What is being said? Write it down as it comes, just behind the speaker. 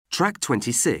Track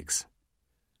 26.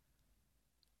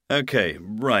 OK,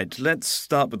 right. Let's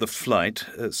start with the flight.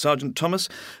 Sergeant Thomas,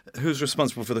 who's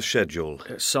responsible for the schedule?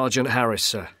 Sergeant Harris,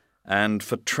 sir. And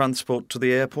for transport to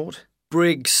the airport?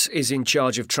 Briggs is in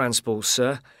charge of transport,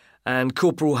 sir, and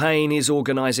Corporal Hain is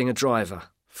organising a driver.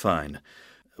 Fine.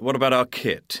 What about our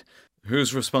kit?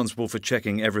 Who's responsible for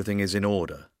checking everything is in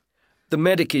order? The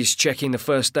medic is checking the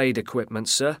first aid equipment,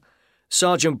 sir.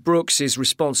 Sergeant Brooks is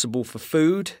responsible for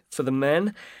food for the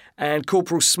men, and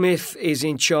Corporal Smith is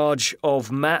in charge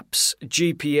of maps,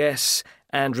 GPS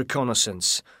and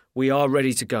reconnaissance. We are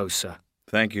ready to go, sir.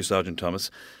 Thank you, Sergeant Thomas.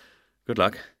 Good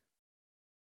luck.